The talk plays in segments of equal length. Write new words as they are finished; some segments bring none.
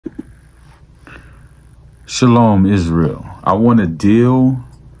Shalom, Israel. I want to deal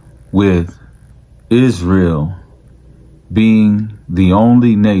with Israel being the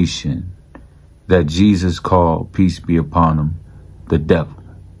only nation that Jesus called, peace be upon him, the devil.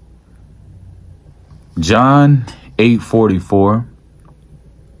 John 8:44,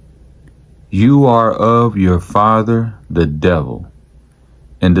 you are of your father, the devil,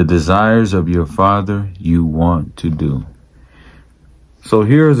 and the desires of your father you want to do. So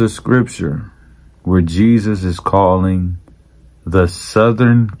here's a scripture where Jesus is calling the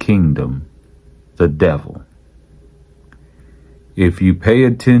southern kingdom the devil. If you pay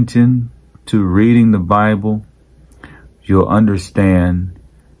attention to reading the Bible, you'll understand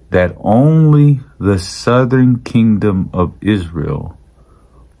that only the southern kingdom of Israel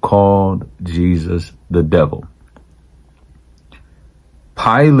called Jesus the devil.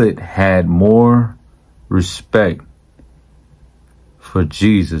 Pilate had more respect for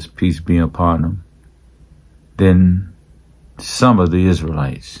Jesus, peace be upon him, than some of the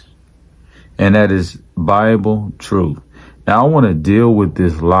Israelites. And that is Bible truth. Now I want to deal with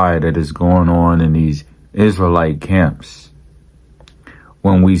this lie that is going on in these Israelite camps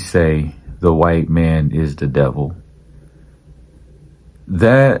when we say the white man is the devil.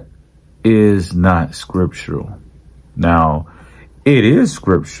 That is not scriptural. Now, it is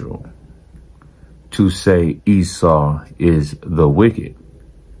scriptural to say Esau is the wicked.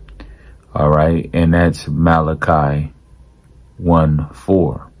 All right. And that's Malachi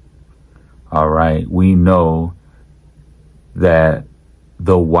 1:4. All right. We know that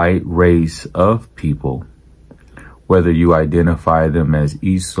the white race of people, whether you identify them as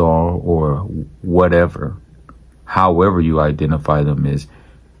Esau or whatever, however you identify them as,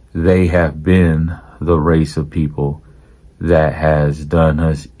 they have been the race of people that has done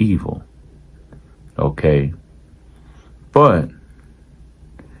us evil. Okay. But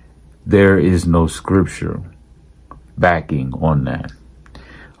there is no scripture backing on that.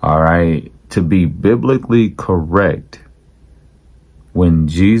 All right. To be biblically correct, when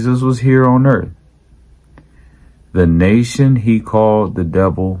Jesus was here on earth, the nation he called the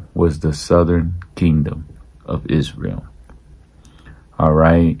devil was the southern kingdom of Israel. All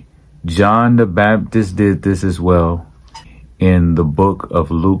right. John the Baptist did this as well in the book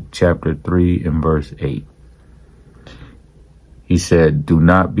of Luke chapter 3 and verse 8. He said, do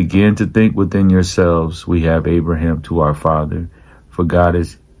not begin to think within yourselves, we have Abraham to our father, for God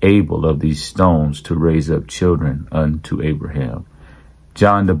is able of these stones to raise up children unto Abraham.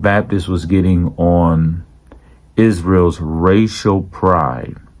 John the Baptist was getting on Israel's racial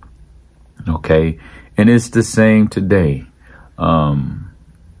pride. Okay. And it's the same today.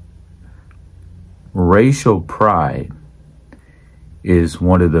 Racial pride is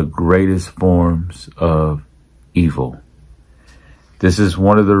one of the greatest forms of evil. This is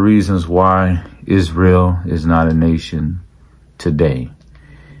one of the reasons why Israel is not a nation today.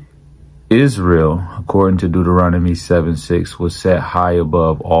 Israel, according to Deuteronomy 7:6, was set high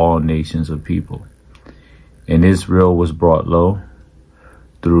above all nations of people. And Israel was brought low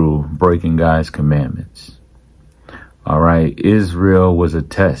through breaking God's commandments. All right. Israel was a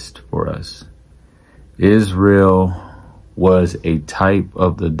test for us. Israel was a type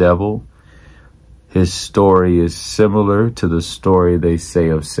of the devil. His story is similar to the story they say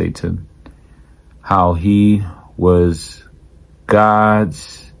of Satan, how he was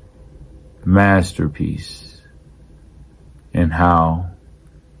God's masterpiece and how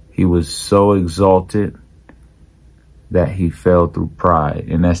he was so exalted that he fell through pride.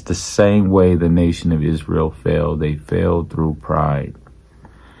 And that's the same way the nation of Israel fell. They fell through pride.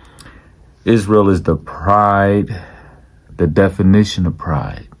 Israel is the pride, the definition of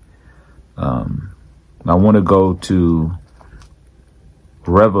pride. I want to go to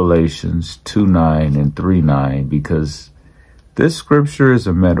Revelations 2:9 and 3:9 because this scripture is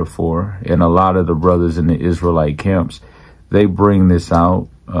a metaphor, and a lot of the brothers in the Israelite camps, they bring this out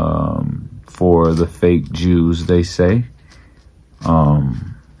for the fake Jews, they say.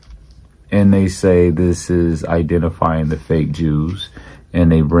 And they say this is identifying the fake Jews,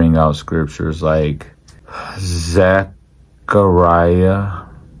 and they bring out scriptures like Zechariah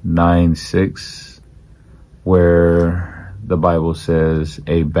 9:6, where the Bible says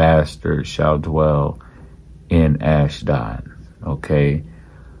a bastard shall dwell in Ashdod. Okay.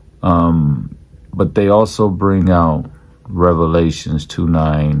 But they also bring out Revelations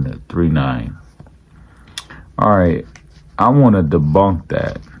 2:9, 3:9. All right. I want to debunk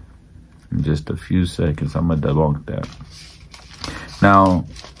that in just a few seconds. I'm going to debunk that. Now,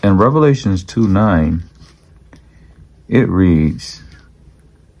 in Revelations 2:9, it reads,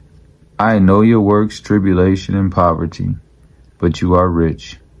 I know your works, tribulation and poverty, but you are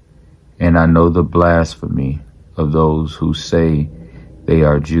rich, And I know the blasphemy of those who say they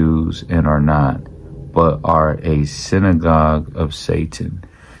are Jews and are not, but are a synagogue of Satan.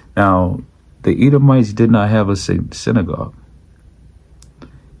 Now, the Edomites did not have a synagogue.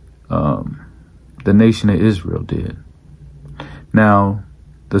 The nation of Israel did. Now,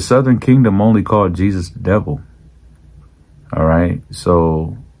 the southern kingdom only called Jesus the devil. All right.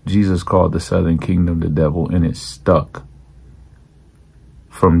 So Jesus called the southern kingdom the devil, and it stuck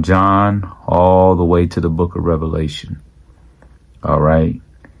from John all the way to the book of Revelation. All right.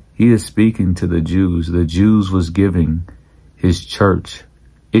 He is speaking to the Jews. The Jews was giving his church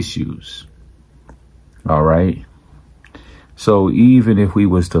issues. All right. So even if we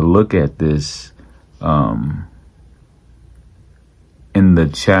was to look at this, in the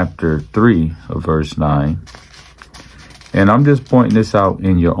chapter 3 of verse 9, and I'm just pointing this out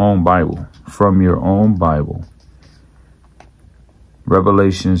in your own Bible, from your own Bible,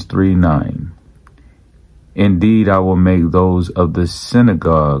 Revelations 3:9. Indeed, I will make those of the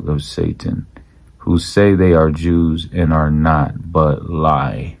synagogue of Satan who say they are Jews and are not, but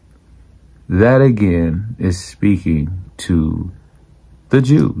lie. That again is speaking to the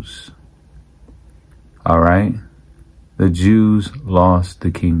Jews. All right. The Jews lost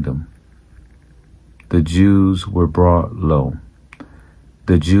the kingdom. The Jews were brought low.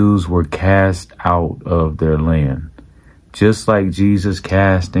 The Jews were cast out of their land. Just like Jesus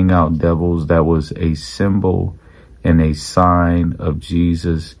casting out devils, that was a symbol and a sign of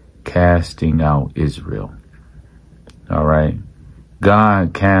Jesus casting out Israel. All right.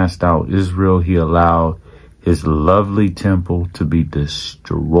 God cast out Israel. He allowed his lovely temple to be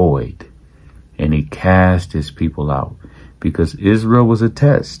destroyed, and he cast his people out because Israel was a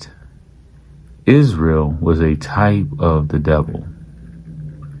test. Israel was a type of the devil.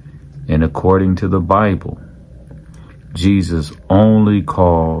 And according to the Bible, Jesus only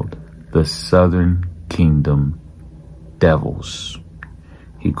called the southern kingdom devils.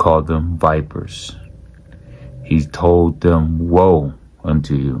 He called them vipers. He told them, woe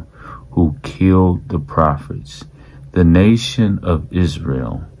unto you who killed the prophets. The nation of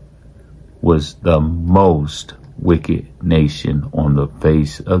Israel was the most wicked nation on the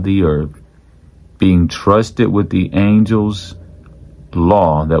face of the earth, being trusted with the angels'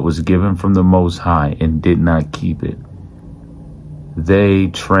 law that was given from the Most High and did not keep it. They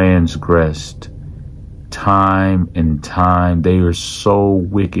transgressed time and time. They are so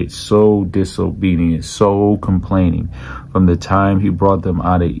wicked, so disobedient, so complaining. From the time he brought them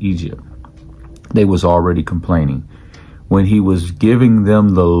out of Egypt, they was already complaining. When he was giving them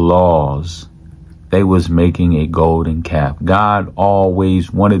the laws, they was making a golden calf. God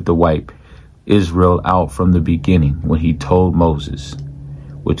always wanted to wipe Israel out from the beginning when he told Moses,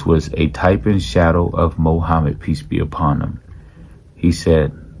 which was a type and shadow of Muhammad, peace be upon him. He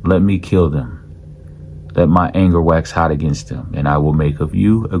said, let me kill them. Let my anger wax hot against them, and I will make of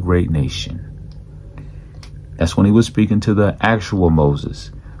you a great nation. That's when he was speaking to the actual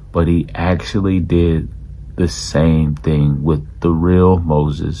Moses, but he actually did the same thing with the real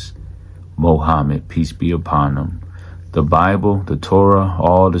Moses, Muhammad, peace be upon him. The Bible, the Torah,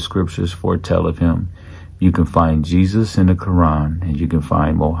 all the scriptures foretell of him. You can find Jesus in the Quran, and you can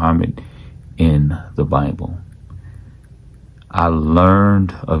find Muhammad in the Bible. I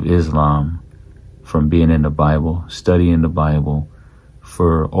learned of Islam from being in the Bible, studying the Bible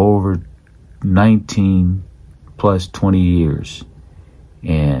for over 19 plus 20 years.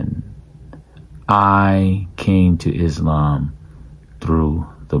 And I came to Islam through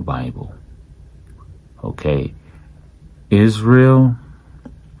the Bible. Okay. Israel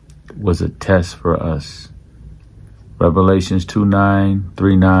was a test for us. Revelations 2:9,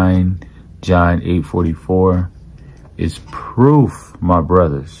 3:9, John 8:44 is proof, my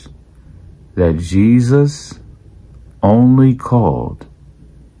brothers, that Jesus only called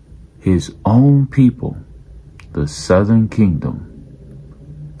his own people, the southern kingdom,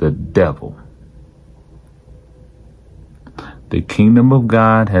 the devil. The kingdom of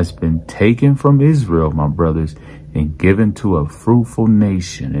God has been taken from Israel, my brothers, and given to a fruitful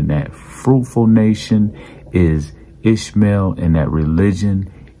nation. And that fruitful nation is Ishmael, and that religion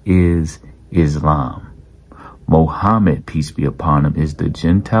is Islam. Muhammad, peace be upon him, is the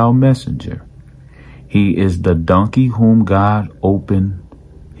Gentile messenger. He is the donkey whom God opened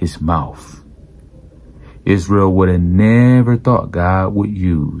his mouth. Israel would have never thought God would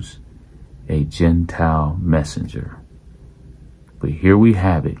use a Gentile messenger. But here we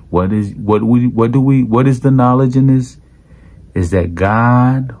have it. What is the knowledge in this? Is that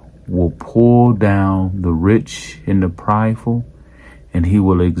God will pull down the rich and the prideful, and he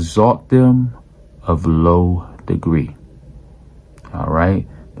will exalt them of low degree. All right.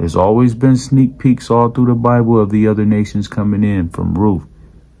 There's always been sneak peeks all through the Bible of the other nations coming in, from Ruth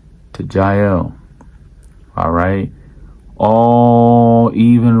to Jael. All right. All,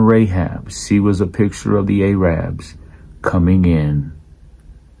 even Rahab. She was a picture of the Arabs coming in,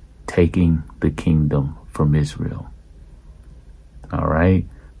 taking the kingdom from Israel. All right.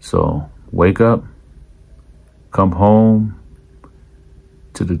 So wake up, come home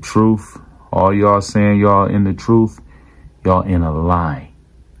to the truth. All y'all saying y'all in the truth, y'all in a lie.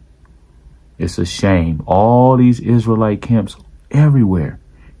 It's a shame. All these Israelite camps everywhere,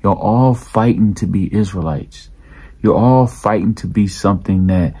 you're all fighting to be Israelites. You're all fighting to be something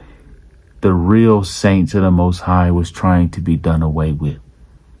that the real saints of the Most High was trying to be done away with.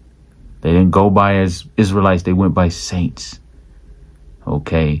 They didn't go by as Israelites. They went by saints.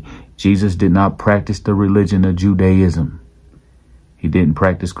 Okay. Jesus did not practice the religion of Judaism. He didn't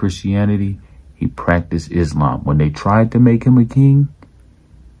practice Christianity. He practiced Islam. When they tried to make him a king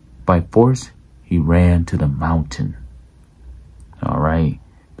by force, he ran to the mountain. All right.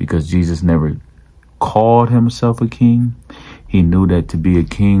 Because Jesus never called himself a king. He knew that to be a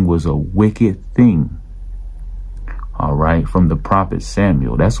king was a wicked thing. All right. From the prophet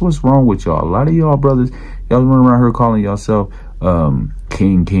Samuel. That's what's wrong with y'all. A lot of y'all brothers, y'all run around here calling yourself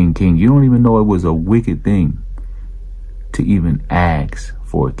king. You don't even know it was a wicked thing to even ask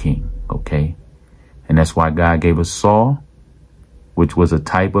for a king. Okay. And that's why God gave us Saul, which was a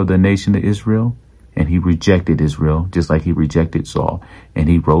type of the nation of Israel. And he rejected Israel just like he rejected Saul. And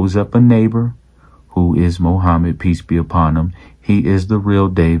he rose up a neighbor who is Muhammad, peace be upon him. He is the real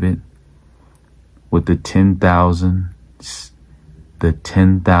David with the 10,000s. The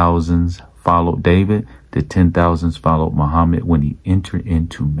 10,000s followed David. The 10,000s followed Muhammad when he entered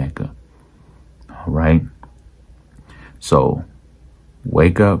into Mecca. All right. So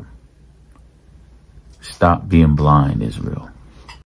wake up. Stop being blind, Israel.